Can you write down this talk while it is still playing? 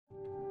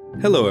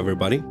Hello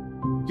everybody.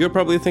 You're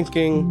probably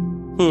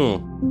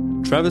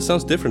thinking, Travis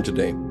sounds different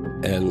today.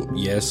 And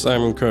yes,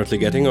 I'm currently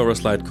getting over a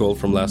slight cold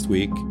from last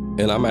week,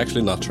 and I'm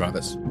actually not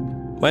Travis.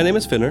 My name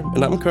is Finner,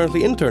 and I'm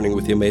currently interning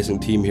with the amazing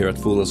team here at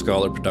Fool and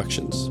Scholar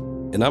Productions.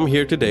 And I'm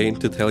here today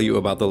to tell you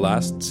about The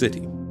Last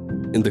City.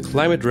 In the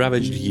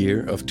climate-ravaged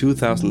year of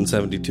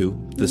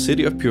 2072, the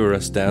city of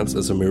Pura stands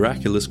as a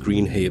miraculous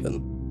green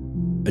haven.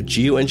 A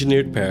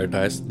geoengineered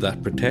paradise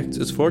that protects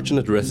its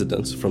fortunate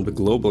residents from the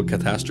global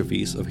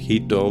catastrophes of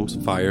heat domes,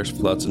 fires,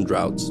 floods, and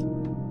droughts.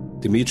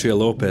 Demetria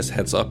Lopez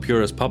heads up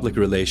Pura's public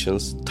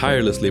relations,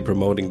 tirelessly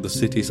promoting the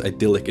city's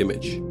idyllic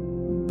image.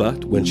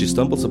 But when she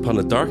stumbles upon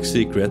a dark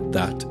secret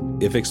that,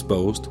 if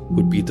exposed,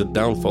 would be the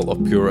downfall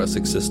of Pura's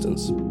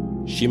existence,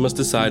 she must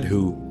decide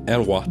who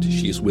and what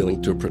she is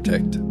willing to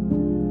protect.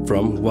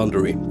 From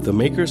Wondery, the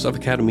makers of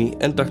Academy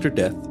and Dr.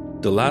 Death,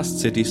 The Last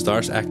City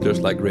stars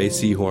actors like Ray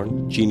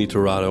Seahorn, Jeannie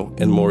Torrado,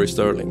 and Maury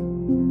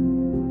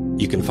Sterling.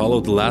 You can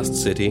follow The Last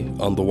City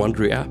on the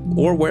Wondery app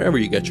or wherever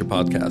you get your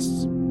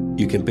podcasts.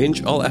 You can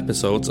binge all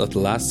episodes of The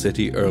Last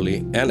City early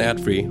and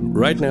ad-free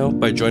right now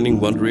by joining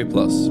Wondery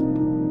Plus.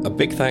 A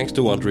big thanks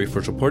to Wondery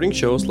for supporting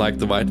shows like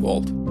The White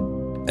Vault.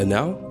 And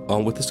now,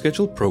 on with the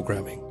scheduled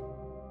programming.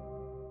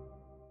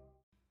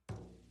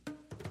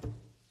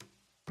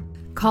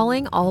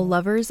 Calling all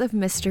lovers of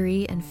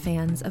mystery and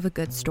fans of a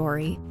good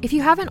story. If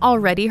you haven't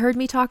already heard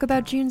me talk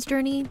about June's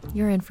Journey,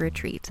 you're in for a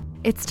treat.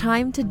 It's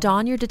time to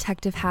don your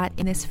detective hat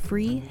in this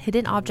free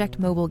hidden object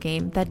mobile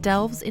game that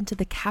delves into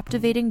the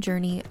captivating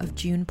journey of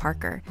June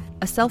Parker,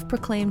 a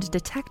self-proclaimed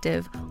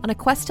detective on a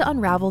quest to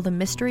unravel the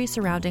mystery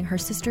surrounding her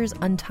sister's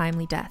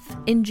untimely death.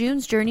 In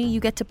June's Journey, you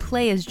get to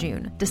play as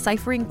June,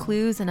 deciphering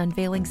clues and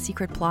unveiling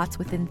secret plots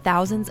within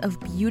thousands of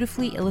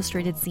beautifully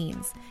illustrated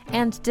scenes.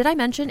 And did I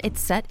mention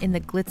it's set in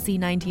the glitzy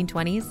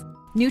 1920s?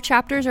 New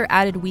chapters are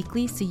added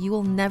weekly, so you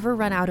will never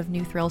run out of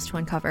new thrills to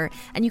uncover,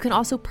 and you can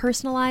also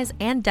personalize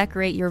and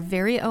decorate your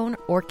very own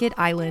Orchid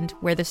Island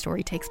where the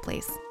story takes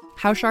place.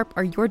 How sharp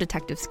are your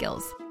detective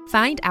skills?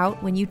 Find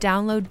out when you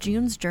download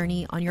June's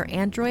Journey on your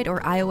Android or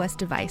iOS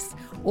device,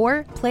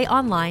 or play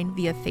online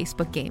via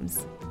Facebook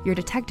Games. Your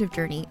detective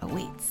journey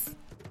awaits.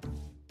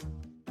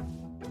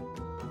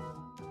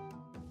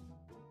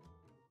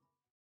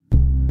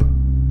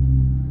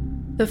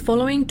 The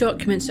following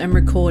documents and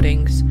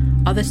recordings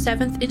are the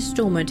 7th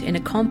installment in a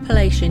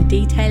compilation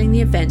detailing the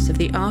events of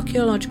the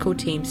archaeological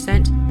team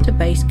sent to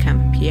Base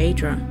Camp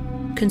Piedra,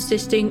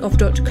 consisting of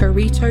Dr.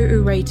 Carito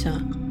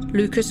Ureta,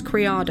 Lucas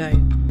Criado,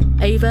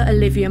 Ava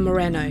Olivia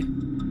Moreno,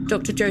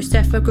 Dr.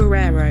 Josefa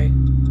Guerrero,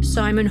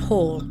 Simon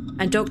Hall,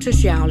 and Dr.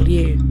 Xiao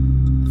Liu.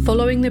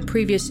 Following the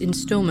previous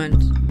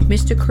installment,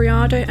 Mr.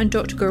 Criado and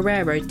Dr.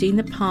 Guerrero deemed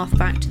the path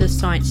back to the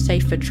site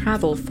safe for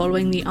travel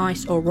following the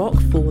ice or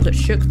rock fall that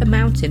shook the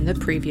mountain the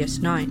previous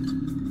night.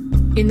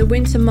 In the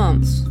winter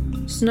months,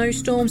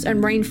 snowstorms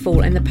and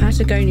rainfall in the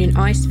Patagonian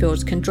ice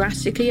fields can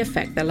drastically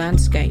affect the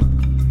landscape.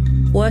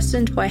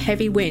 Worsened by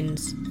heavy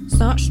winds,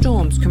 such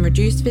storms can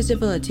reduce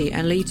visibility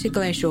and lead to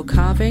glacial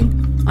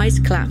calving, ice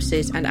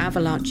collapses, and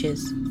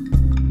avalanches.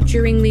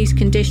 During these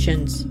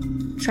conditions,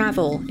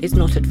 travel is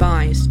not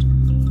advised.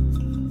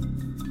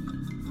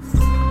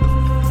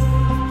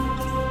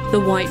 The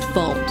White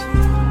Vault.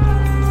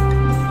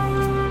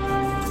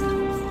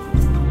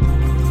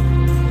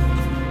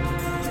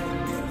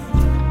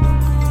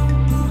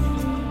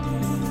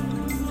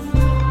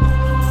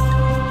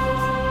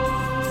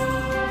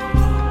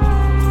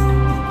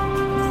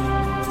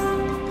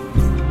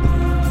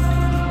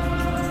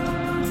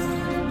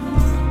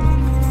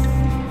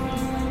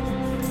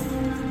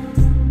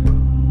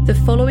 The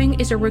following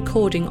is a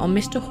recording on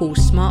Mr. Hall's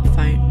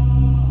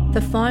smartphone.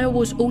 The file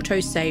was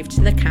auto-saved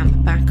to the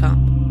camp backup.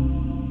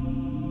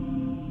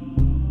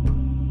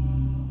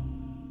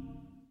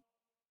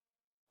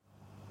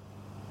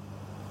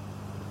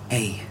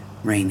 Hey,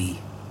 Raimi.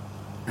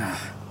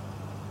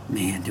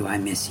 Man, do I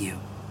miss you.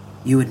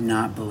 You would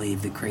not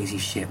believe the crazy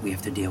shit we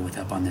have to deal with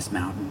up on this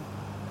mountain.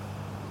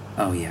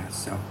 Oh yeah,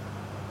 so,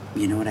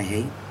 you know what I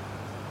hate?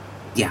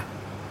 Yeah,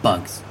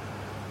 bugs.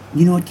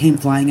 You know what came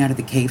flying out of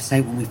the cave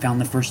site when we found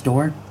the first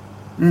door?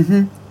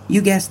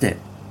 You guessed it.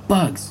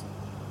 Bugs.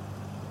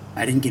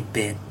 I didn't get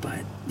bit, but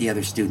the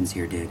other students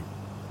here did.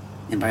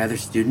 And by other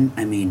student,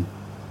 I mean,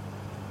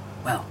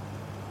 well,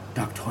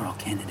 doctoral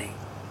candidate,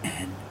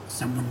 and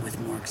someone with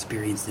more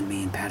experience than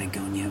me in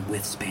Patagonia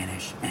with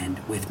Spanish and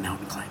with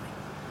mountain climbing.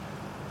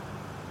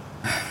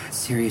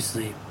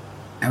 Seriously,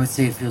 I would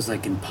say it feels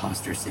like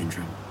imposter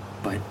syndrome,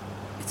 but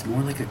it's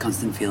more like a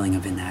constant feeling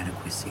of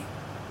inadequacy.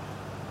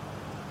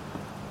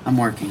 I'm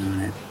working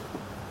on it.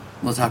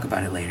 We'll talk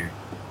about it later.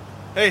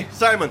 Hey,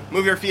 Simon,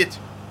 move your feet.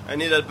 I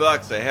need that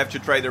box. I have to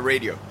try the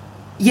radio.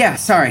 Yeah,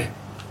 sorry.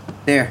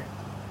 There.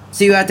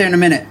 See you out there in a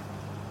minute.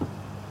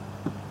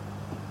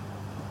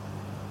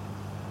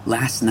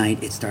 Last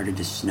night it started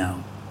to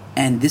snow,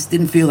 and this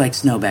didn't feel like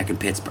snow back in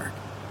Pittsburgh.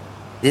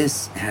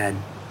 This had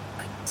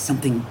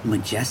something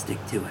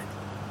majestic to it.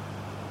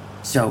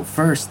 So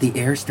first the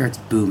air starts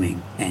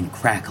booming and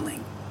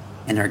crackling,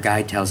 and our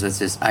guide tells us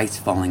there's ice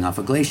falling off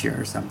a glacier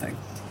or something.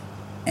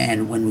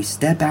 And when we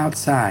step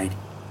outside,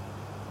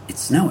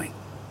 it's snowing.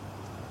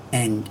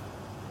 And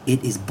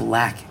it is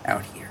black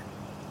out here.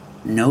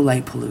 No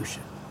light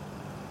pollution.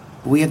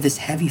 But we have this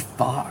heavy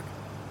fog.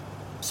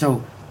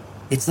 So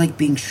it's like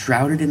being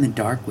shrouded in the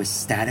dark with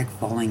static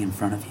falling in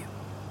front of you.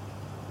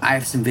 I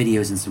have some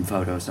videos and some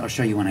photos. I'll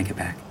show you when I get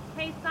back.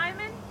 Hey,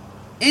 Simon?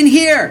 In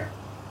here!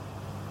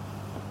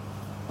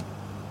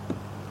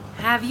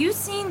 Have you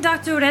seen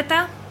Dr.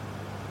 Ureta?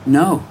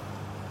 No.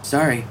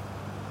 Sorry.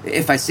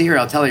 If I see her,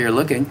 I'll tell her you're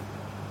looking.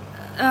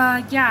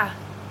 Yeah.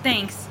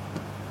 Thanks.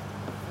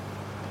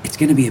 It's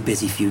gonna be a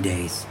busy few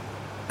days.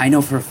 I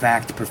know for a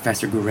fact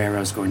Professor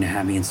Guerrero's going to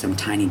have me in some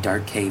tiny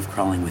dark cave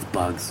crawling with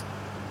bugs.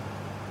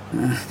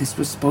 This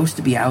was supposed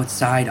to be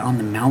outside on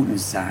the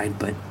mountainside,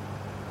 but...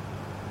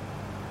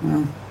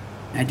 well,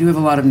 I do have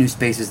a lot of new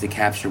spaces to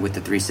capture with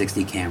the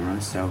 360 camera,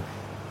 so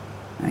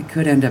I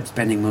could end up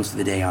spending most of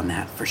the day on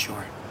that for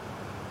sure.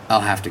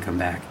 I'll have to come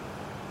back.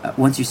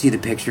 Once you see the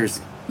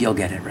pictures, you'll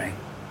get it right.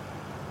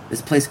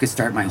 This place could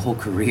start my whole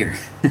career.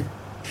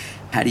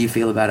 How do you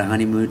feel about a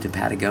honeymoon to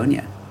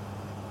Patagonia?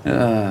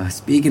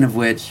 Speaking of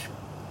which,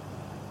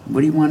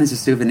 what do you want as a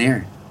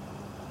souvenir?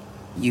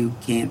 You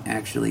can't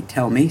actually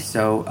tell me,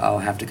 so I'll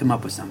have to come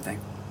up with something.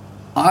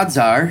 Odds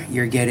are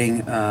you're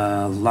getting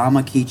a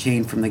llama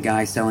keychain from the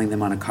guy selling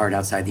them on a cart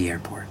outside the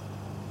airport.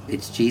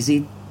 It's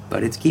cheesy,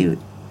 but it's cute.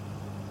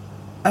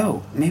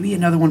 Oh, maybe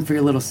another one for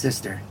your little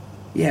sister.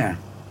 Yeah.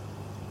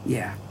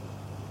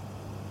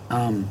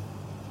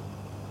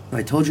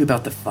 I told you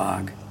about the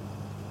fog.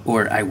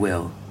 Or I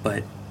will,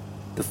 but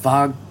the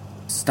fog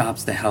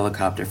stops the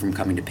helicopter from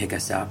coming to pick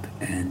us up,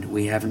 and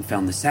we haven't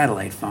found the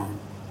satellite phone.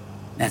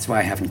 That's why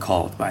I haven't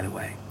called, by the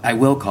way. I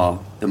will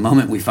call the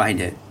moment we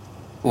find it,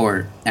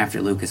 or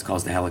after Lucas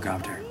calls the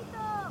helicopter.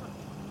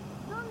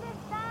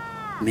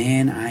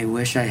 Man, I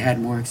wish I had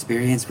more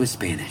experience with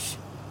Spanish.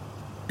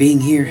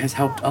 Being here has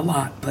helped a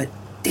lot, but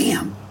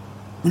damn,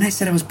 when I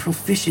said I was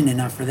proficient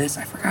enough for this,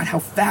 I forgot how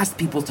fast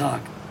people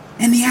talk,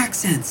 and the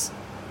accents.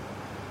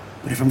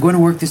 But if I'm going to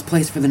work this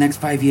place for the next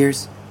 5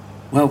 years,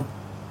 well,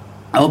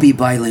 I'll be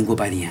bilingual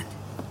by the end.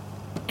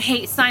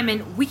 Hey,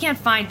 Simon, we can't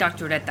find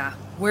Dr. Ureta.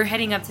 We're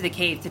heading up to the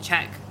cave to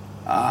check.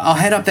 I'll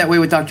head up that way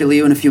with Dr.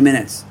 Leo in a few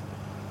minutes.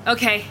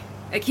 Okay,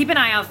 keep an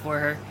eye out for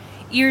her.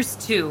 Ears,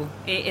 too.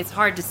 It's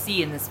hard to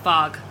see in this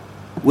fog.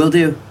 Will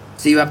do.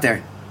 See you up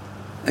there.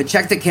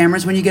 Check the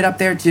cameras when you get up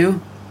there,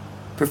 too.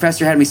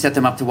 Professor had me set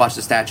them up to watch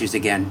the statues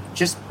again.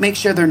 Just make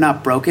sure they're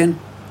not broken.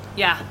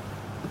 Yeah.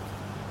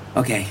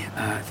 Okay,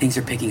 things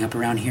are picking up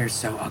around here,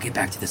 so I'll get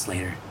back to this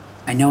later.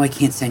 I know I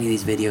can't send you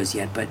these videos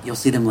yet, but you'll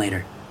see them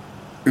later.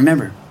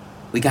 Remember,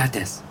 we got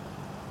this.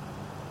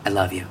 I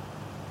love you.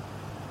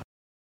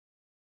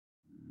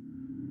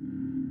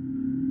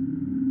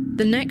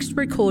 The next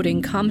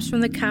recording comes from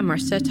the camera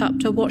set up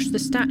to watch the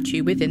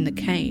statue within the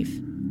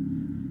cave.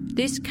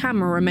 This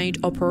camera remained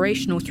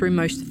operational through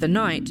most of the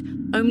night,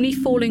 only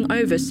falling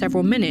over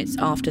several minutes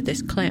after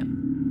this clip.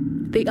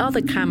 The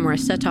other camera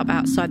set up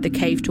outside the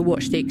cave to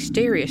watch the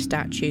exterior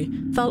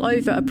statue fell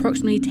over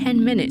approximately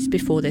 10 minutes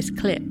before this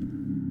clip.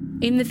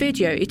 In the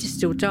video, it is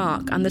still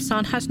dark and the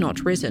sun has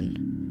not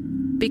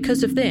risen.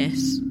 Because of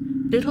this,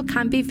 little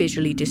can be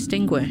visually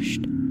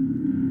distinguished.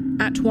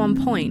 At one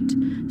point,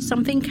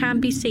 something can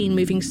be seen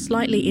moving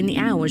slightly in the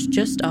hours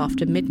just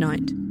after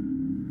midnight.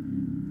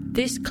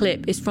 This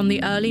clip is from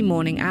the early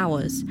morning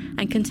hours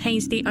and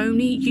contains the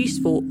only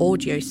useful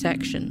audio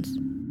sections.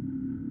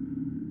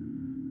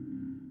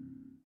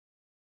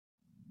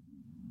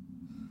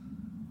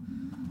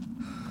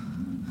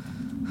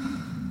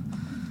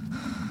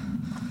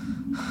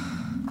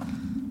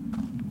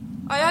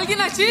 ¿Hay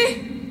alguien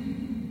allí?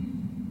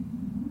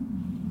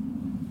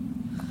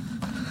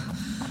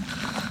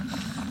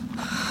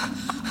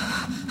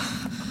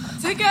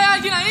 Sé que hay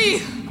alguien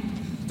ahí.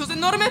 Tus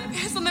enormes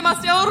pies son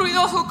demasiado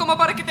ruidosos como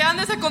para que te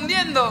andes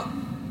escondiendo.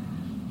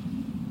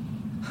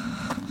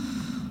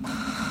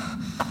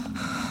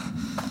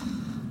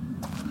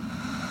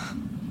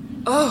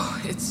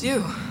 Oh, it's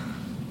you.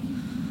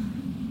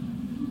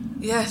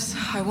 Yes,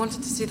 I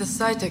wanted to see the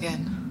site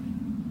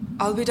again.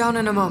 I'll be down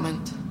in a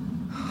moment.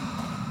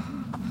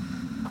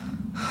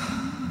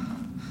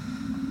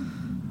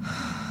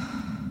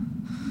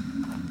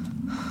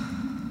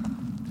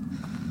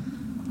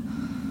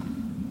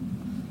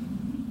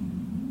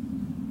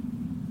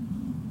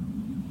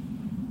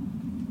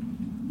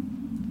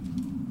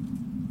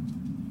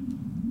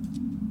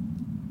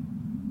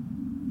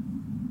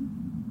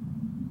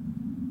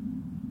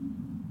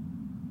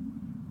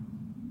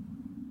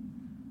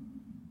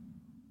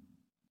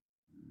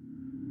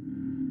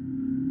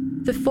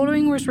 The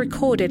following was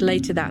recorded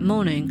later that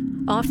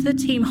morning, after the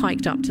team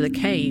hiked up to the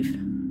cave.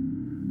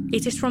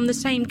 It is from the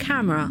same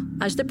camera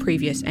as the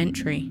previous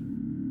entry.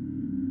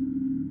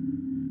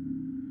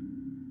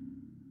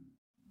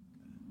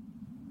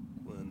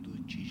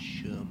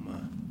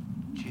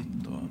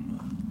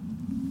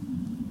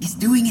 He's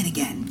doing it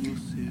again.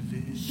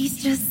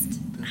 He's just,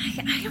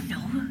 I don't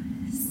know,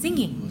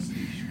 singing.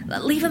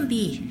 Leave him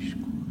be.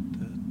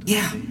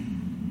 Yeah.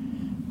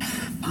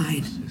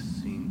 Fine.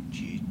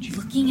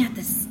 Look Looking at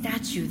the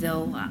statue,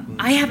 though,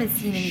 I haven't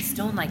seen any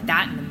stone like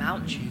that in the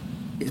mountain.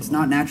 It's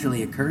not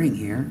naturally occurring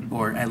here,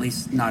 or at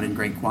least not in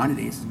great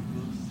quantities.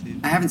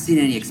 I haven't seen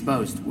any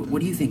exposed. What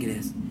do you think it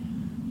is?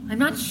 I'm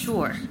not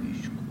sure.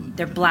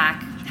 They're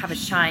black, have a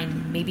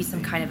shine, maybe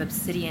some kind of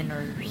obsidian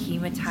or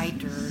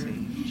hematite or...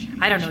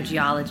 I don't know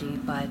geology,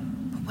 but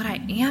what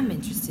I am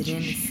interested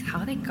in is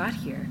how they got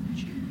here.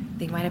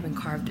 They might have been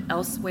carved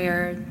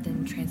elsewhere,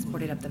 then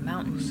transported up the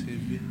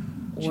mountain.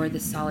 Or the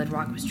solid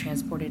rock was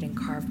transported and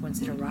carved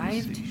once it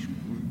arrived.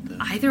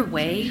 Either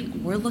way,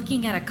 we're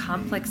looking at a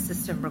complex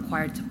system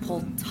required to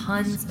pull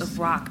tons of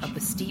rock up a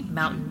steep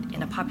mountain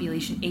in a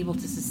population able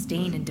to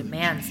sustain and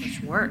demand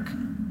such work.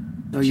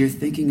 So you're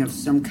thinking of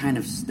some kind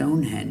of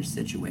Stonehenge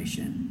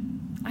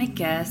situation? I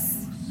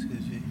guess.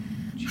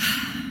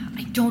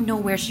 I don't know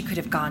where she could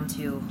have gone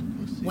to.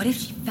 What if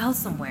she fell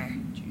somewhere?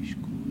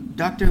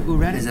 Dr.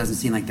 Uredes doesn't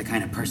seem like the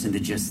kind of person to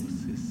just...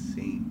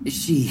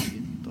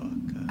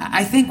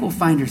 I think we'll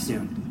find her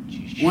soon.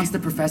 Once the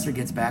professor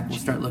gets back, we'll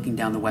start looking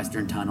down the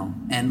western tunnel.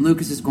 And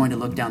Lucas is going to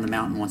look down the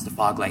mountain once the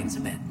fog lightens a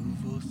bit.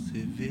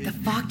 The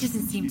fog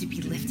doesn't seem to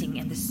be lifting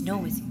and the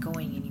snow isn't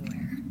going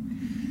anywhere.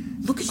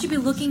 Lucas should be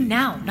looking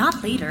now,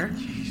 not later.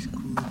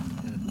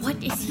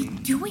 What is he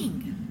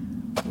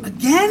doing?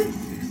 Again?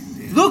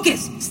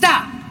 Lucas,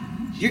 stop!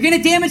 You're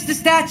gonna damage the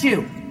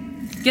statue!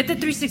 Get the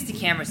 360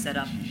 camera set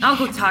up. I'll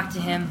go talk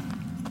to him.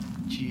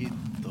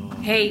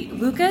 Hey,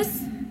 Lucas,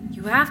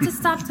 you have to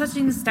stop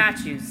touching the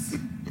statues.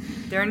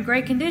 They're in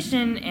great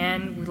condition,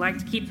 and we'd like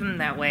to keep them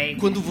that way.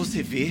 Quando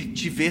você vê,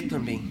 te vê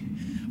também.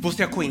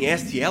 Você a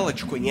conhece, ela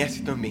te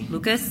conhece também.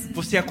 Lucas?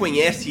 Você a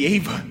conhece,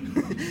 Ava?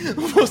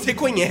 Você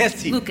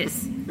conhece.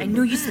 Lucas, I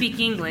know you speak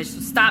English,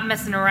 so stop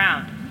messing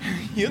around.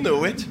 You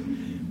know it.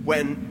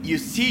 When you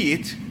see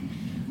it...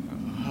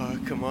 Oh,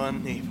 come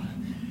on, Ava.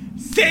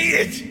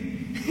 Say it!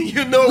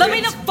 You know Let it.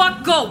 me the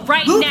fuck go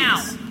right Lucas, now!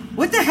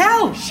 What the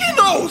hell? She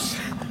knows!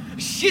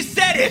 She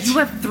said it! You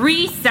have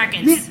 3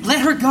 seconds. Let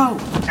her go!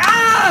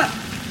 Ah!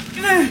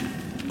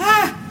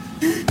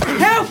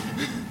 Help!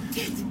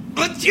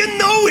 But you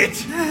know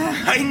it!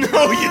 I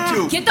know you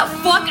do! Get the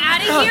fuck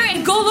out of here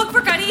and go look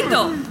for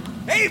Carito!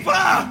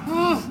 Ava!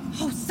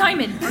 Oh,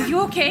 Simon, are you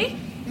okay?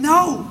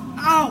 No!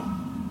 Ow!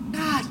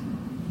 God!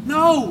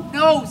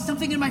 No!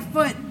 Something in my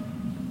foot!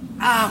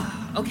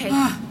 Ow! Okay,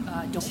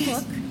 don't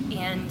look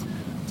and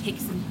take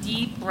some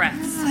deep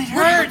breaths. It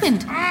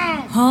hurts!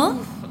 Huh?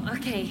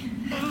 Okay,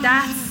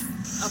 that's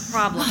a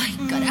problem. Ay,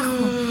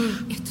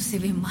 carajo. Esto se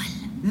ve mal.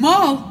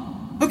 Maul?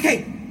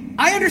 Okay,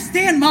 I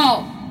understand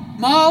Maul.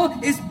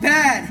 Maul is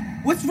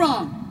bad. What's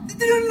wrong?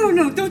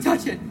 No, don't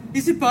touch it.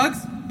 Is it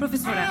bugs?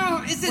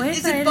 Profesora, Is ¿puede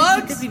it traer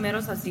el kit de bugs?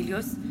 primeros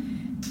auxilios?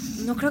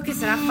 No creo que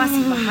será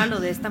fácil bajarlo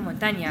de esta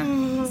montaña.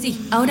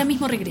 Sí, ahora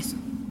mismo regreso.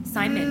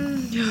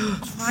 Simon,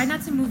 try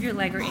not to move your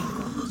leg or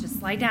ankle.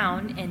 Just lie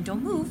down and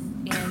don't move.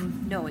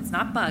 And no, it's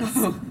not bugs.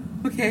 Oh,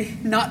 okay,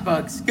 not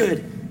bugs.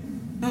 Good.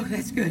 Oh,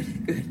 that's good.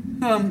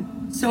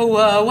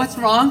 So, what's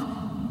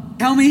wrong?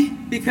 Tell me,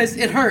 because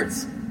it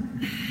hurts.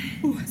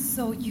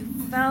 So you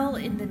fell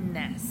in the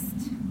nest.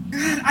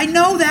 God, I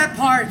know that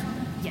part!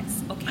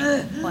 Yes,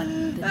 okay. But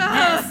the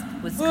nest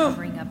was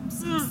covering up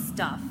some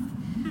stuff.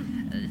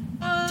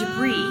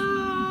 Debris.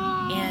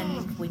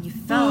 And when you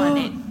fell on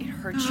it, it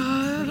hurt you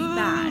pretty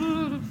bad.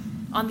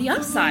 On the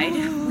upside,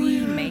 we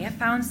may have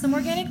found some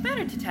organic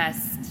matter to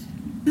test.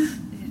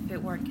 If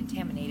it weren't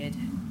contaminated.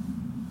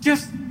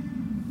 Just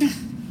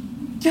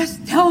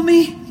tell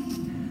me.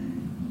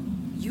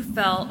 You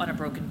fell on a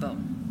broken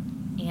bone.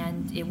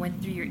 And it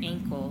went through your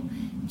ankle,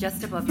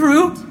 just above Through?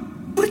 your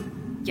foot. But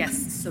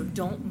Yes, so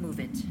don't move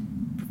it.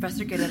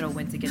 Professor Guerrero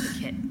went to get the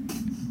kit.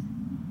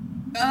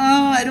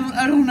 I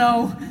don't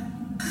know.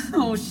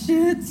 Oh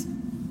shit.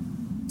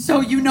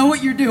 So you know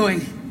what you're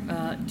doing.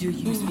 Do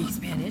you speak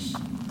Spanish?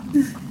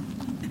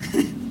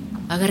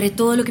 Agarré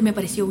todo lo que me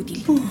pareció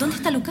útil. ¿Dónde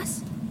está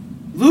Lucas?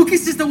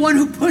 Lucas is the one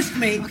who pushed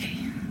me. Okay,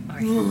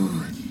 alright.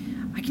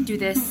 I can do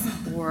this,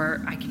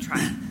 or I can try.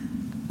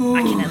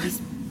 I can at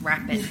least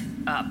wrap it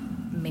up.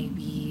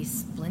 Maybe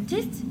splint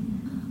it?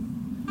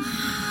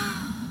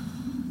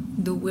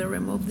 Do we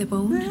remove the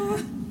bone?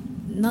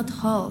 Not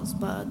holes,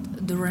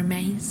 but the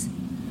remains.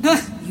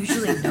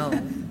 Usually no.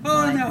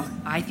 Oh, but no.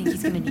 I think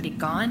he's gonna need it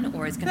gone,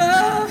 or it's gonna take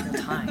a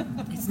long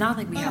time. It's not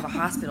like we have a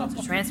hospital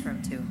to transfer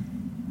him to.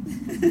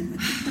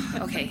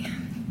 Okay,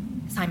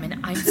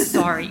 Simon, I'm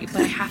sorry,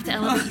 but I have to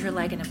elevate your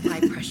leg and apply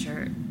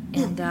pressure.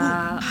 And,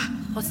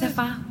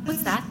 Josefa,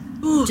 what's that?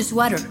 Just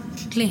water.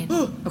 Clean.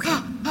 Okay.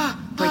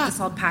 Break the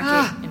salt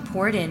packet and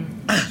pour it in,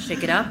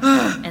 shake it up,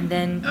 and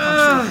then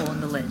puncture a hole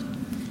in the lid.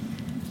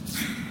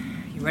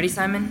 You ready,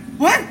 Simon?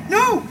 What?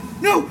 No!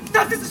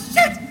 Stop this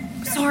shit!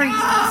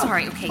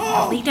 Sorry. Okay,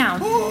 lay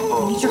down.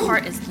 We need your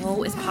heart as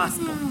low as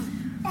possible.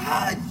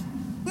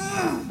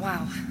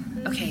 Wow.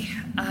 Okay,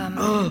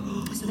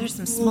 so there's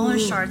some smaller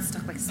shards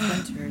stuck like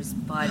splinters,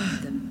 but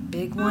the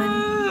big one...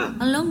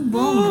 A long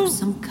bone of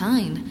some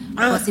kind.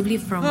 Possibly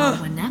from a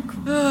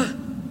guanaco.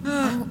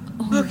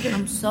 Okay.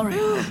 I'm sorry.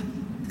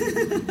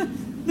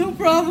 No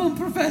problem,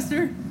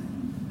 Professor.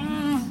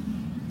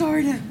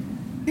 sorry to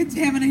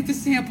contaminate the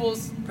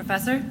samples.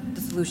 Professor,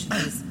 the solution,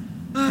 please.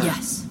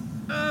 Yes.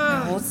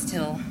 Now hold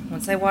still.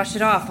 Once I wash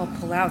it off, I'll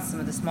pull out some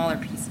of the smaller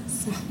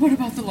pieces. What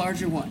about the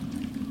larger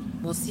one?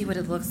 We'll see what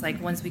it looks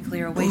like once we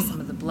clear away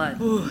some of the blood.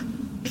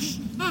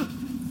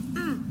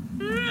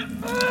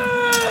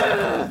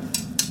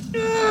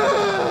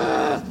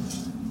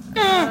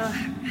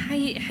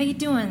 How you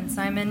doing,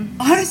 Simon?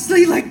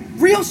 Honestly, like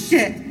real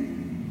shit.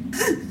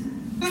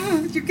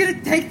 You're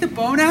gonna take the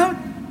bone out?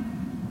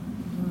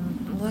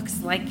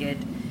 Looks like it.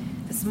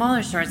 The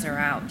smaller shards are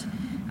out.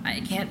 I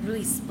can't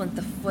really splint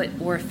the foot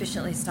or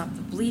efficiently stop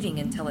the bleeding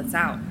until it's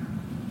out.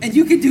 And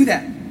you can do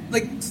that?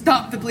 Like,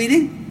 stop the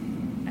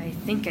bleeding? I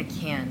think I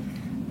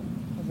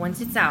can.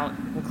 Once it's out,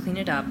 we'll clean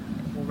it up,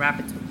 and we'll wrap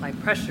it to apply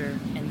pressure,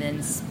 and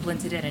then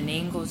splint it at an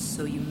angle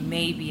so you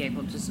may be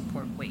able to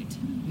support weight.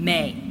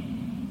 May.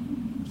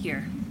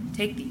 Here,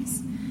 take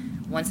these.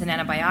 One's an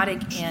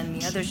antibiotic,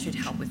 and the other should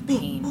help with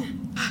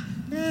pain.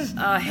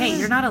 Hey,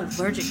 you're not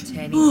allergic to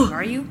anything,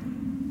 are you?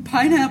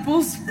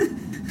 Pineapples?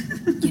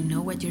 You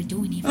know what you're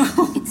doing, Eva.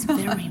 It's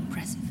very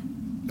impressive.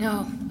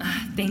 Oh,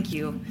 thank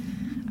you.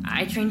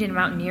 I trained in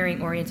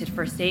mountaineering-oriented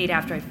first aid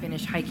after I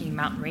finished hiking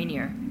Mount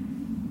Rainier.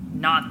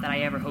 Not that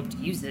I ever hoped to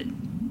use it.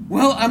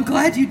 Well, I'm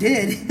glad you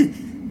did.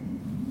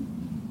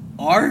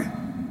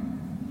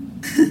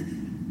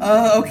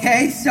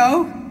 Okay,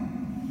 so?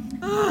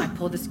 I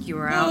pull the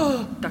skewer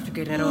out. Dr.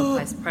 Guerrero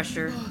applies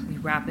pressure. We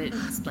wrap it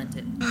and splint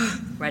it.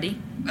 Ready?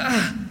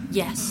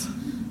 Yes,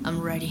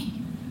 I'm ready.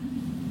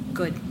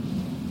 Good.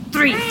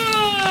 3.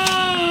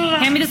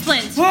 Hand me the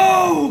splint.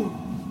 Whoa!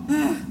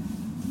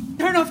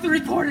 Turn off the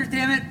recorder,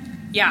 damn it.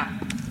 Yeah.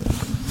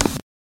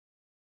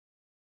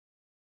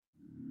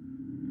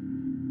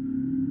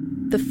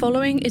 The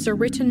following is a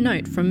written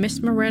note from Miss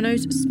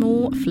Moreno's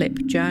small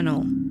flip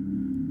journal.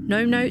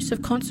 No notes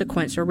of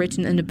consequence are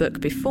written in the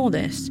book before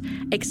this,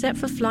 except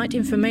for flight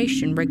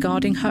information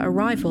regarding her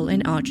arrival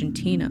in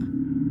Argentina.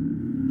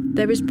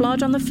 There is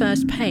blood on the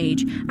first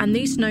page, and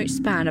these notes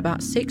span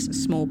about 6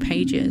 small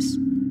pages.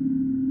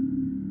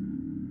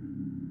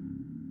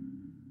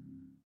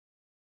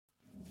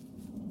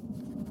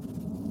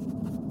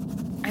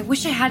 I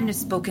wish I hadn't have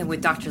spoken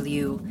with Dr.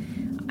 Liu.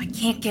 I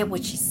can't get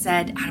what she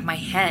said out of my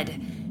head,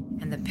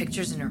 and the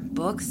pictures in her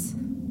books.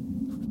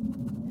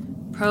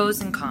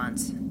 Pros and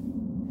cons.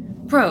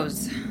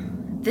 Pros.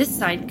 This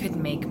site could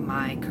make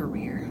my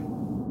career.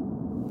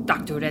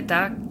 Dr.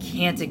 Ureta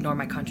can't ignore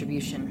my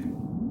contribution.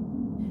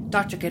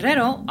 Dr.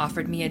 Guerrero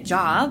offered me a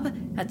job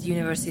at the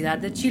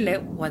Universidad de Chile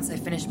once I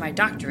finished my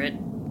doctorate,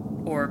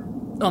 or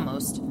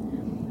almost.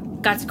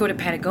 Got to go to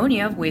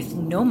Patagonia with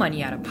no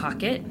money out of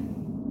pocket.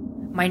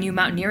 My new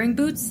mountaineering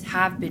boots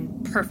have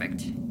been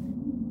perfect.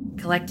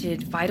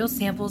 Collected vital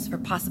samples for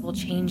possible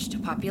change to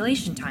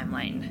population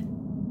timeline.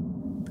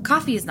 The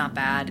coffee is not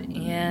bad,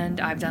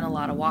 and I've done a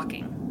lot of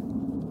walking.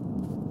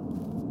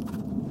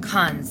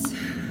 Cons.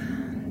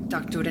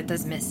 Dr.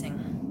 Ureta's missing.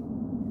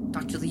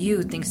 Dr.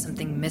 Liu thinks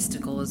something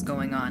mystical is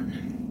going on.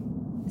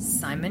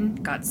 Simon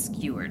got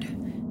skewered.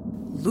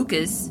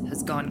 Lucas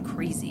has gone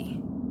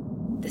crazy.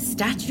 The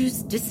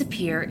statues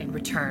disappear and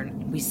return,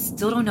 and we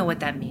still don't know what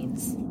that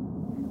means.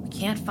 We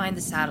can't find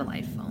the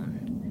satellite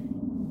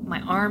phone.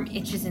 My arm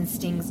itches and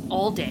stings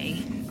all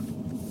day.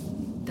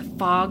 The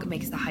fog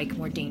makes the hike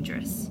more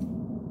dangerous.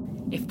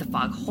 If the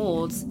fog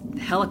holds,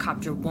 the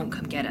helicopter won't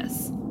come get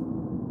us.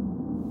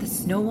 The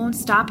snow won't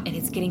stop, and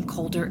it's getting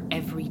colder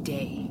every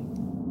day.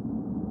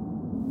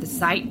 The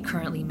site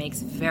currently makes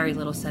very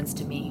little sense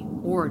to me,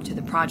 or to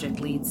the project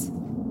leads.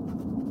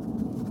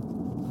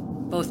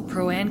 Both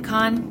pro and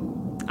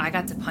con, I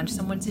got to punch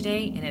someone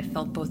today, and it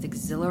felt both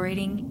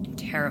exhilarating and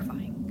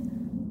terrifying.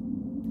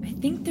 I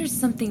think there's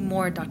something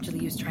more Dr.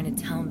 Liu is trying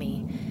to tell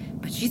me,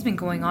 but she's been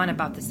going on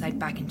about the site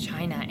back in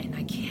China, and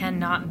I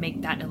cannot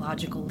make that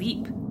illogical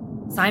leap.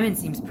 Simon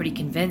seems pretty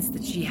convinced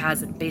that she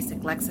has a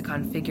basic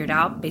lexicon figured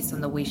out based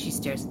on the way she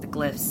stares at the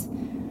glyphs.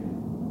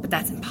 But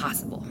that's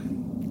impossible.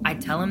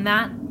 I'd tell him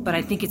that, but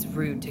I think it's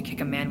rude to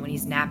kick a man when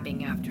he's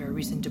napping after a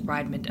recent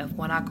debridement of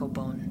guanaco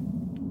bone.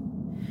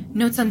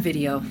 Notes on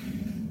video.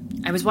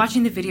 I was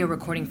watching the video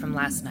recording from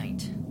last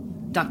night.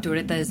 Dr.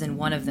 Ureta is in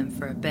one of them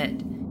for a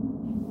bit.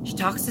 She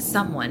talks to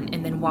someone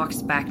and then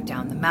walks back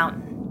down the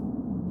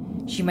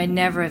mountain. She might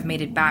never have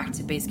made it back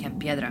to Base Camp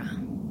Piedra,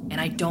 and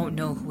I don't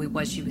know who it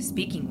was she was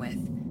speaking with.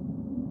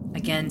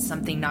 Again,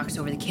 something knocks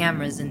over the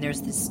cameras and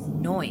there's this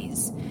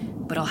noise,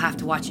 but I'll have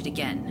to watch it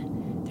again.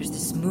 There's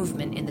this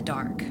movement in the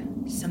dark,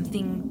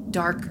 something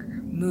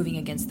darker moving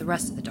against the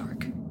rest of the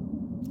dark.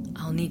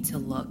 I'll need to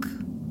look.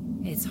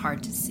 It's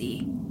hard to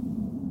see.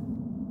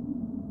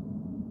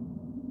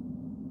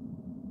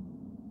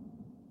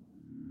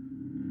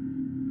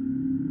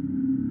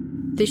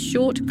 This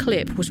short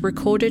clip was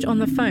recorded on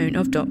the phone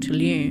of Dr.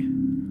 Liu.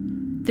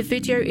 The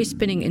video is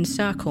spinning in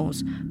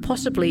circles,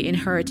 possibly in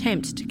her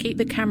attempt to keep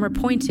the camera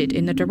pointed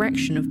in the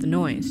direction of the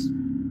noise.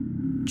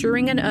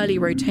 During an early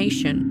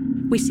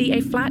rotation, we see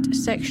a flat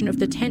section of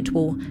the tent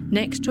wall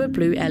next to a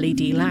blue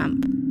LED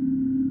lamp.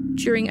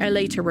 During a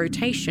later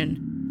rotation,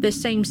 the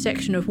same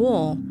section of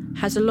wall,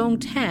 has a long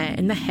tear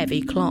in the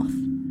heavy cloth.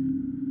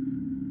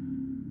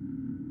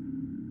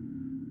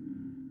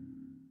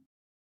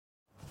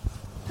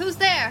 Who's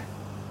there?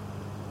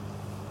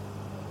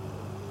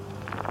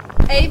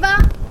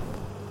 Ava?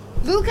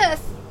 Lucas?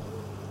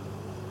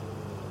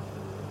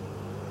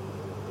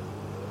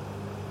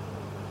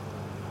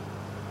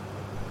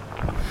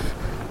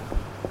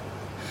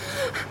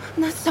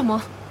 That's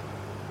someone.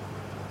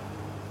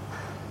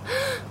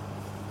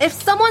 If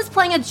someone's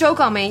playing a joke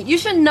on me, you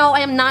should know I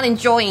am not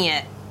enjoying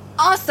it.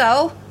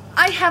 Also,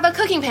 I have a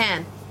cooking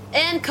pan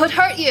and could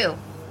hurt you.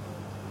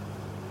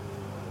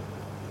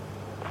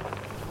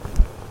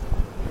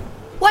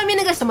 外面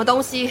那个什么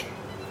东西，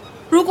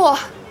如果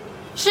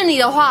是你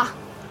的话，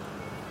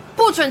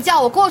不准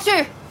叫我过去。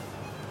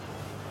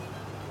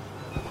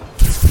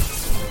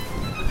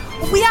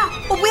我不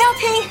要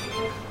听，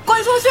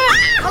滚出去！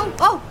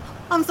 Oh,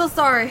 I'm so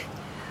sorry.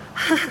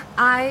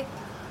 I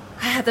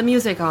had the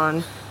music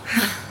on.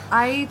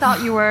 I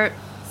thought you were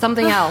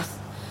something else.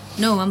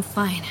 No, I'm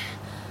fine.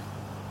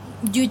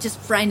 You just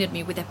frightened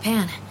me with a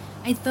pan.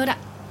 I thought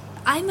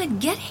I might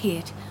get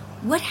hit.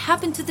 What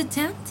happened to the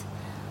tent?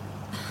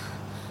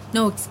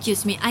 No,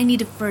 excuse me. I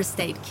need a first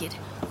aid kit.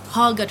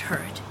 Paul got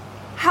hurt.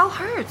 How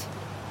hurt?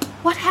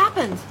 What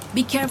happened?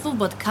 Be careful,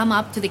 but come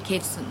up to the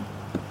cave soon.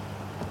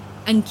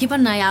 And keep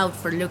an eye out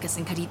for Lucas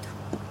and Carito.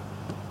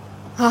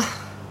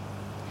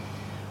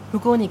 如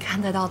果你看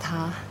得到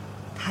他，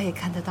他也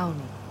看得到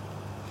你。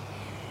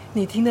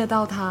你听得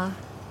到他，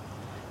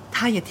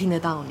他也听得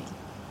到你。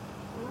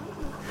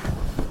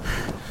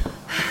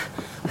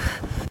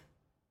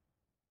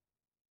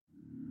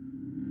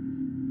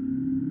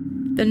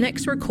The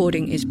next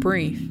recording is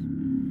brief.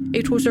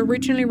 It was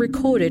originally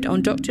recorded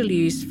on Dr.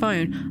 Liu's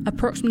phone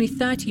approximately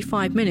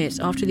 35 minutes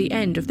after the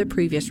end of the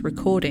previous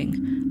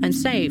recording and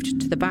saved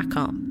to the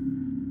backup.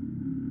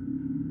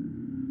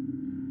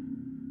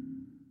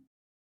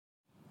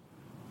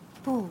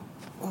 不，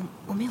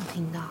我没有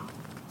听到。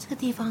这个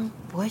地方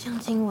不会像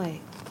经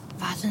纬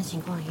发生情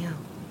况一样，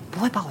不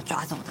会把我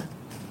抓走的。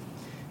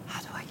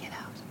How do I get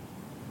out?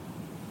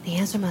 The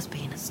answer must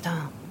be in a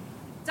stone.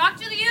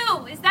 Dr.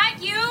 Liu, is that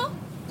you?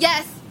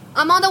 Yes,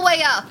 I'm on the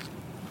way up.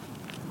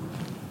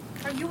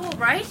 Are you all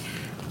right?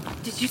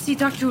 Did you see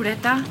Dr.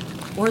 Ureta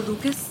or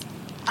Lucas?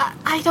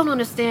 I don't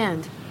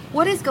understand.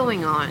 What is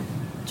going on?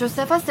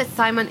 Josefa said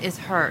Simon is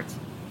hurt.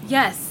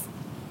 Yes.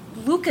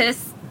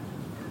 Lucas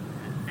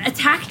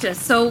attacked us,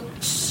 so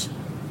shh.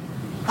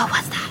 What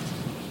was that?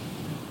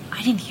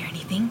 I didn't hear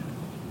anything.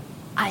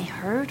 I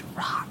heard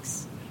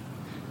rocks.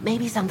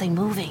 Maybe something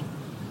moving.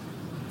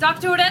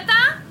 Dr.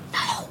 Ureta?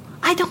 No,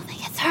 I don't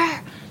think it's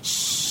her.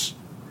 Shh.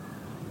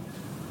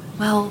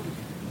 Well,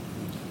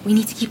 we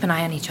need to keep an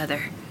eye on each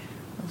other.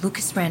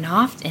 Lucas ran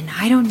off, and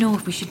I don't know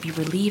if we should be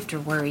relieved or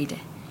worried.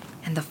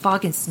 And the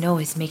fog and snow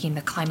is making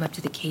the climb up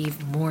to the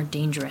cave more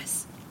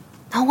dangerous.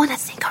 No one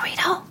has seen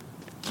Carito?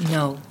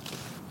 No.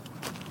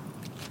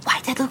 Why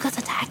did Lucas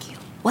attack you?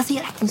 Was he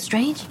acting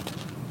strange?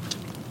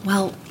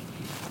 Well,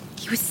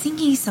 he was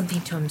singing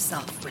something to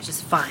himself, which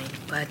is fine,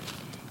 but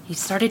he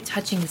started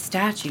touching the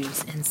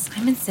statues, and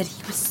Simon said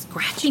he was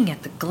scratching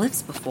at the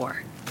glyphs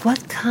before.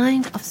 What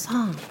kind of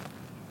song?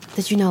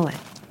 Did you know it?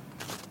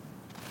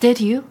 Did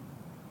you?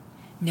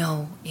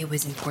 No, it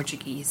was in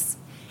Portuguese,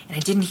 and I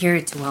didn't hear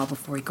it too well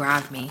before he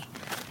grabbed me.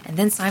 And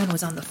then Simon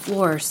was on the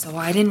floor, so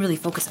I didn't really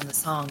focus on the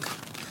song.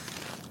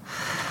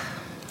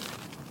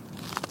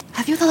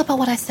 Have you thought about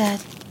what I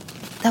said?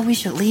 That we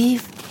should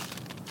leave?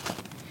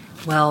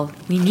 Well,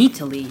 we need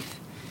to leave.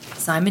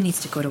 Simon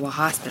needs to go to a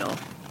hospital.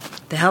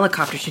 The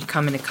helicopter should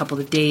come in a couple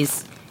of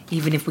days,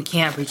 even if we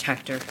can't reach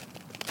Hector.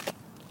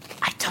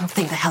 I don't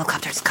think the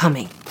helicopter's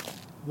coming.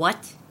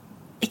 What?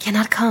 It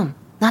cannot come.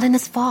 Not in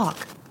this fog.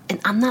 And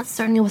I'm not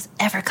certain it was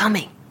ever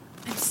coming.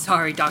 I'm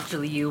sorry, Dr.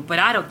 Liu, but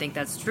I don't think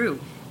that's true.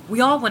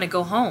 We all want to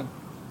go home.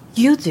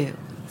 You do.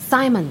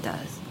 Simon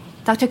does.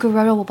 Dr.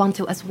 Guerrero will want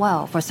to as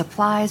well for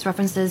supplies,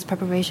 references,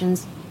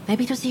 preparations,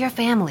 maybe to see your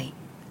family.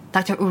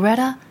 Dr.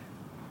 Ureta,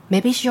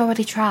 maybe she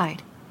already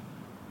tried.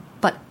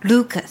 But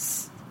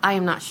Lucas, I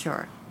am not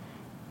sure.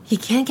 He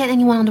can't get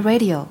anyone on the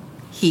radio.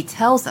 He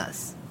tells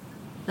us.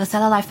 The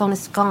satellite phone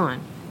is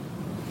gone.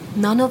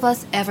 None of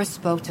us ever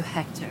spoke to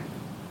Hector.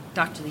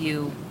 Dr.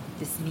 Liu,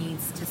 this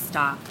needs to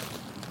stop.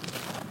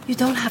 You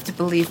don't have to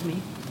believe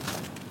me.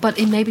 But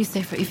it may be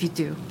safer if you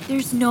do.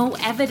 There's no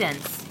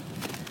evidence.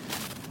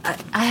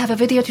 I have a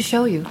video to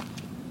show you.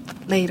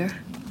 Later.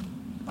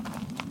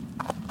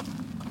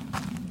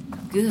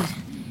 Good.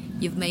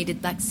 You've made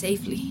it back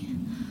safely.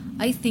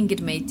 I think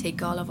it may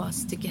take all of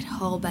us to get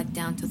Hall back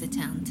down to the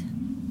tent.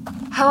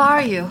 How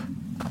are you?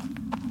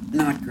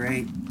 Not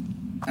great.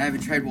 I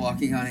haven't tried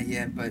walking on it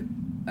yet, but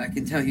I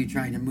can tell you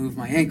trying to move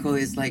my ankle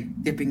is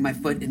like dipping my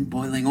foot in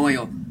boiling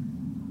oil.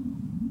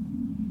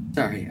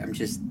 Sorry, I'm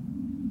just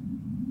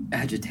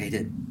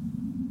agitated.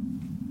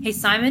 Hey,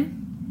 Simon?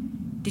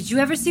 Did you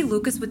ever see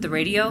Lucas with the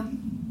radio?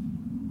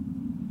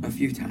 A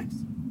few times.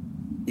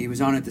 He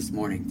was on it this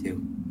morning,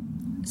 too.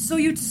 So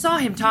you saw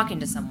him talking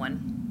to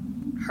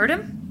someone. Heard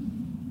him?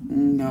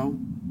 No.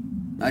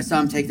 I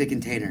saw him take the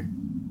container.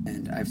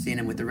 And I've seen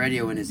him with the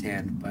radio in his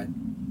hand, but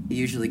he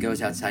usually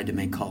goes outside to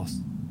make calls.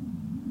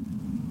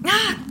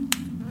 Ah!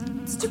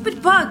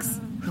 Stupid bugs!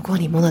 如果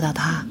你摸得到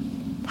它，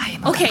它也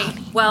摸得到 Okay,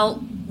 你。 well,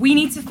 we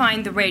need to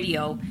find the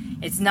radio.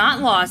 It's not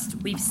lost.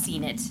 We've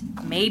seen it.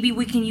 Maybe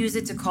we can use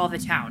it to call the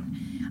town.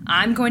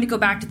 I'm going to go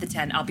back to the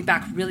tent. I'll be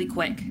back really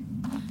quick.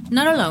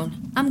 Not alone.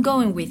 I'm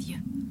going with you.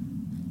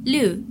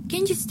 Lou,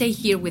 can you stay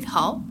here with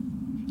Hall?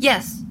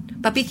 Yes,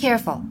 but be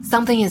careful.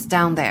 Something is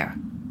down there.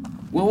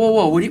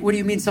 Whoa. What do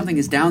you mean something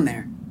is down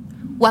there?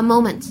 One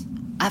moment.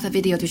 I have a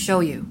video to show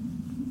you.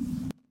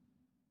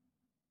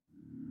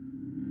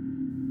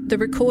 The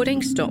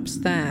recording stops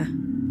there.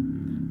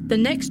 The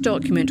next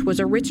document was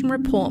a written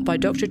report by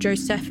Dr.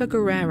 Josefa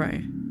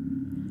Guerrero.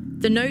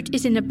 The note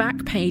is in the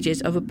back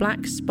pages of a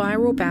black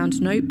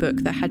spiral-bound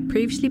notebook that had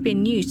previously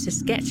been used to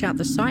sketch out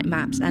the site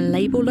maps and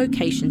label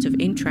locations of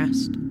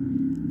interest.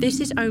 This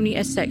is only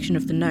a section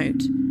of the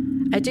note.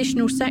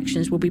 Additional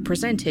sections will be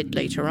presented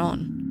later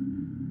on.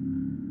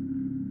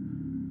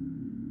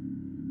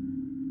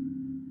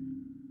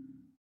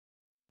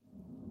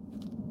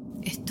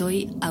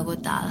 Estoy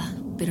agotada,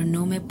 pero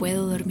no me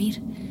puedo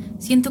dormir.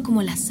 Siento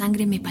como la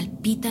sangre me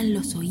palpita en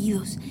los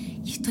oídos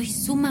y estoy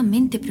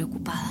sumamente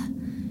preocupada.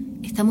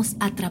 Estamos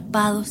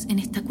atrapados en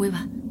esta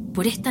cueva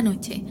por esta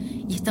noche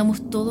y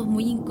estamos todos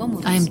muy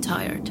incómodos. I am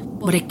tired,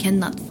 but I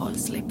cannot fall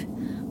asleep.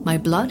 My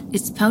blood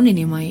is pounding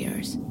in my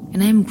ears,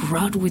 and I am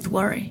growled with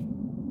worry.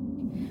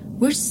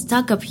 We're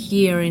stuck up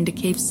here in the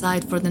cave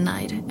side for the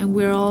night, and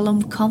we're all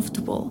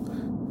uncomfortable.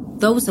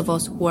 Those of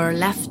us who are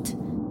left.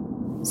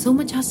 So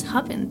much has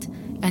happened,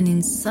 and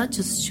in such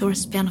a short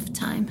span of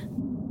time.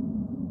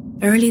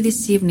 Early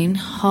this evening,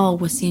 Hall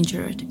was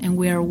injured, and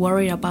we are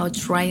worried about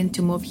trying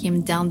to move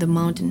him down the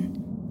mountain.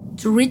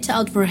 To reach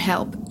out for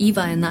help,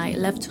 Eva and I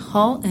left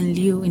Hall and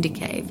Liu in the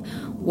cave,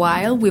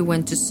 while we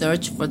went to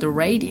search for the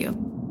radio.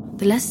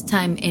 The last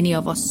time any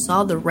of us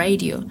saw the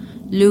radio,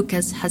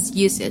 Lucas has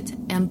used it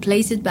and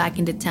placed it back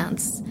in the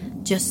tents,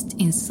 just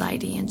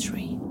inside the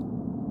entry.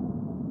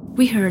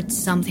 We heard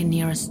something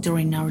near us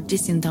during our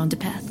descent down the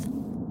path.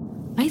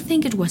 I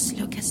think it was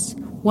Lucas,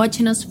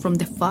 watching us from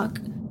the fog,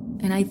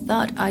 and I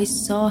thought I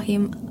saw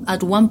him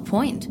at one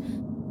point.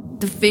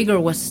 The figure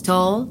was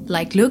tall,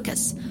 like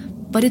Lucas,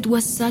 but it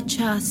was such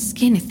a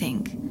skinny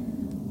thing.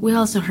 We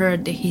also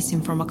heard the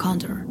hissing from a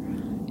condor,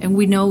 and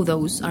we know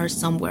those are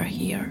somewhere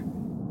here.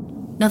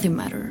 Nothing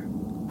mattered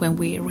when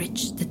we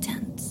reached the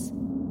tents.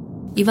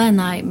 Eva and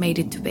I made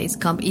it to base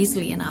camp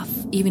easily enough,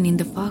 even in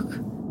the fog.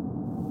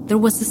 There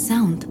was a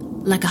sound,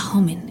 like a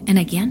humming, and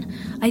again,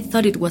 I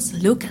thought it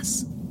was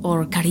Lucas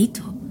or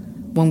Carito.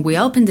 When we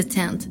opened the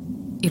tent,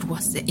 it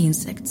was the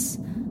insects.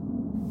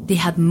 They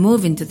had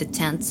moved into the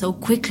tent so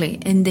quickly,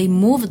 and they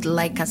moved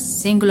like a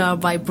singular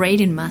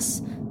vibrating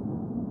mass.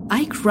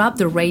 I grabbed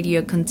the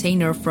radio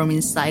container from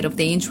inside of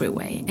the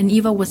entryway, and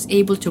Eva was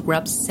able to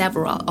grab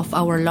several of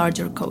our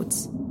larger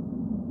coats.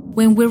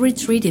 When we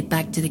retreated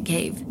back to the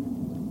cave,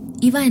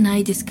 Eva and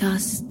I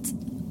discussed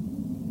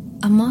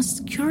a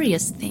most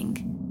curious thing.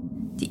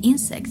 The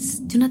insects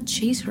do not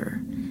chase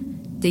her.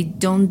 They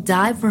don't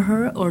dive for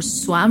her or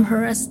swam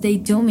her as they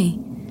do me.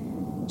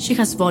 She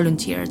has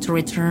volunteered to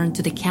return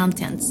to the camp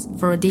tents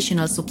for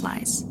additional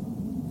supplies,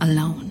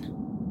 alone.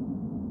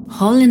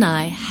 Hall and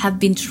I have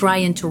been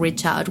trying to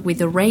reach out with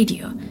the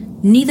radio.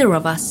 Neither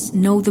of us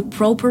know the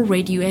proper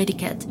radio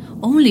etiquette,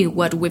 only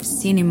what we've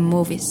seen in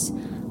movies.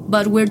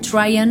 But we're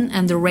trying,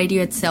 and the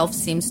radio itself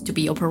seems to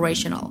be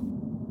operational.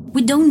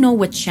 We don't know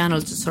what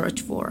channel to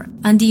search for,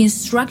 and the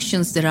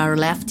instructions that are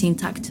left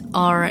intact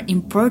are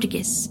in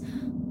Portuguese.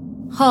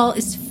 Hall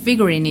is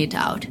figuring it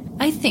out,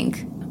 I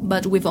think,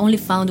 but we've only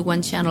found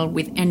one channel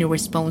with any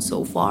response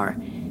so far,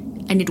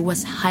 and it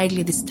was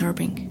highly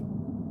disturbing.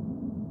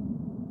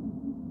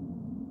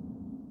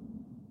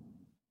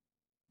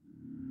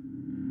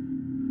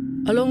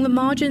 Along the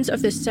margins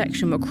of this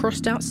section were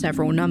crossed out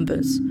several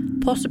numbers,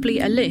 possibly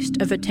a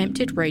list of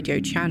attempted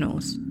radio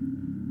channels.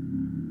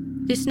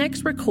 This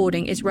next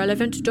recording is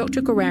relevant to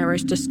Dr.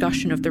 Guerrero's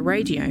discussion of the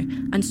radio,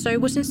 and so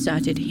was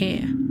inserted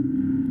here.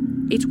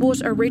 It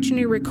was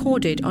originally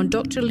recorded on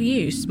Dr.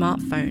 Liu's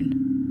smartphone.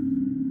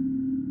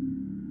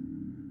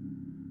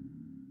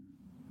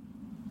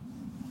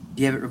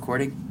 Do you have it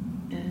recording?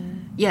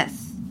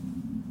 Yes.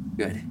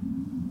 Good.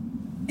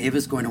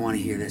 Ava's going to want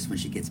to hear this when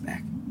she gets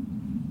back.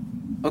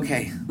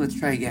 Okay, let's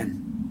try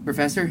again.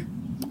 Professor?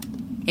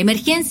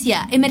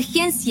 Emergencia,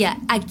 emergencia.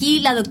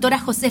 Aquí la doctora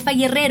Josefa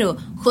Guerrero.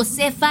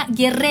 Josefa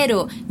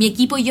Guerrero. Mi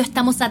equipo y yo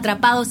estamos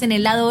atrapados en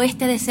el lado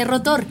oeste de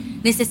Cerro Tor.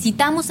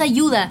 Necesitamos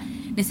ayuda.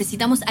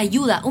 Necesitamos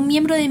ayuda. Un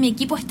miembro de mi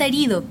equipo está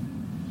herido.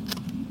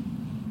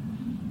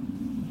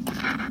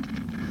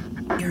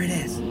 Here it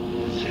is.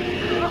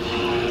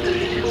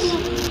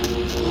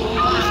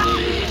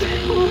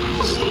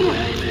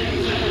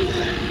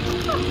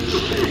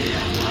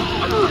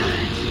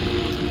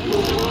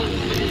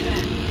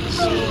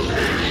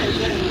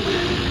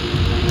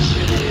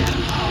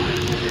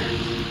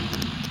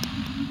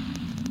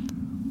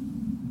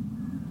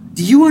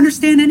 Do you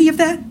understand any of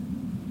that?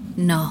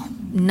 No,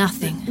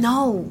 nothing.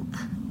 No,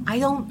 I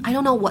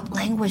don't know what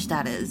language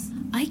that is.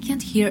 I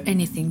can't hear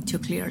anything too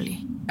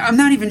clearly. I'm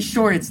not even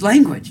sure it's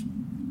language.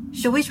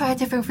 Should we try a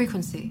different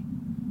frequency?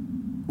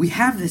 We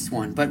have this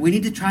one, but we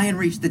need to try and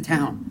reach the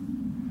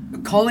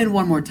town. Call in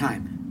one more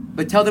time,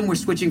 but tell them we're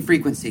switching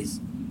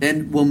frequencies.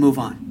 Then we'll move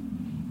on.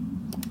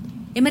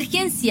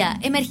 Emergencia,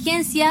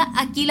 emergencia,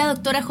 aquí la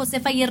doctora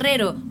Josefa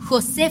Guerrero.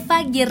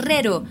 Josefa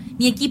Guerrero.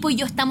 Mi equipo y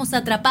yo estamos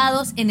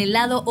atrapados en el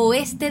lado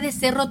oeste de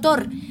Cerro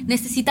Tor.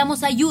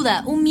 Necesitamos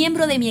ayuda. Un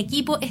miembro de mi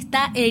equipo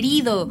está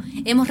herido.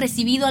 Hemos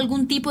recibido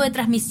algún tipo de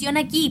transmisión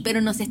aquí, pero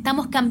nos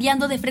estamos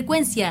cambiando de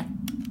frecuencia.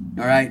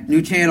 All right,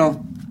 new channel.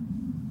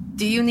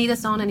 Do you need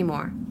us on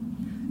anymore?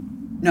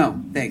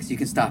 No, thanks. You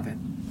can stop it.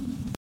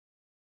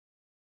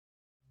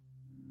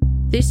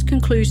 This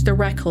concludes the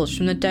records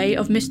from the day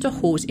of Mr.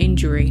 Hall's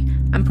injury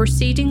and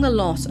preceding the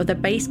loss of the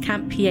Base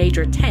Camp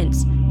Piedra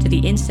tents to the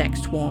insect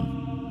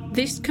swarm.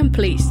 This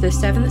completes the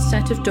 7th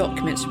set of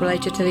documents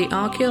related to the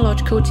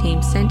archaeological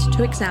team sent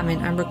to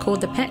examine and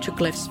record the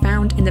petroglyphs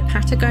found in the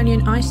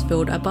Patagonian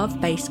icefield above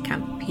Base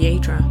Camp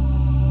Piedra.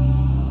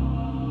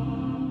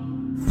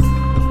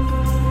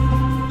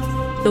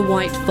 The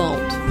White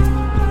Vault.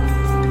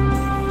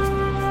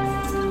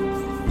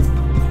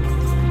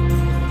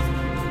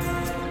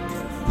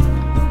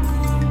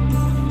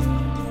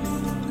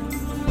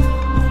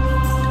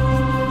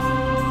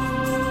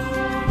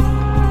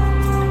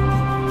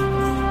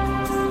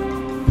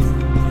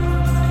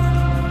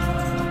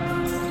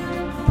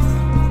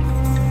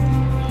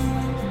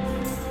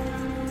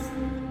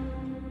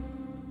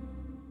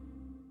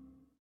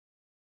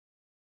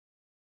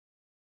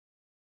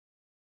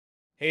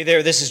 Hey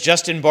there, this is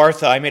Justin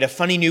Bartha. I made a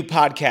funny new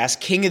podcast,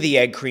 King of the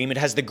Egg Cream. It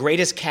has the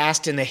greatest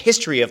cast in the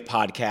history of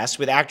podcasts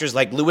with actors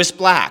like Louis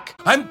Black.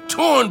 I'm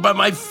torn by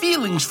my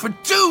feelings for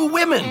two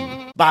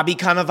women. Bobby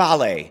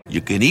Cannavale.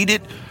 You can eat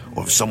it,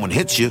 or if someone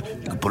hits you,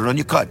 you can put it on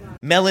your cut.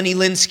 Melanie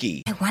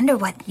Linsky. I wonder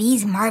what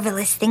these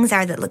marvelous things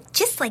are that look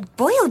just like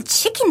boiled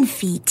chicken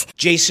feet.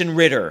 Jason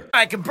Ritter.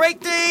 I can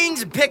break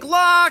things and pick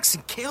locks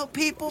and kill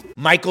people.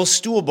 Michael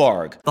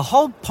Stuhlbarg. The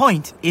whole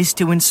point is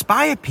to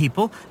inspire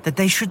people that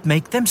they should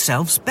make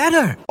themselves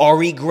better.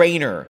 Ari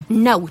Grainer.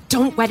 No,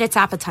 don't whet its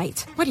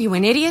appetite. What are you,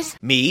 an idiot?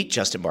 Me,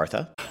 Justin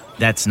Bartha.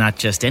 That's not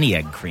just any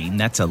egg cream,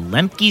 that's a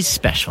Lemke's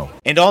special.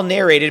 And all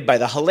narrated by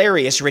the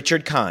hilarious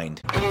Richard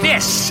Kind.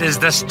 This is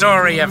the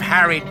story of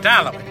Harry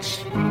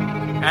Dalowitz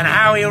and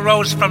how he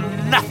rose from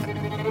nothing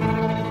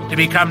to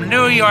become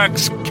New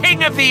York's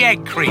King of the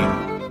Egg Cream.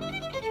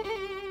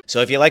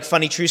 So if you like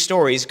funny true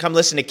stories, come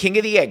listen to King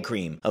of the Egg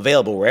Cream,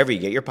 available wherever you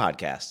get your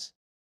podcasts.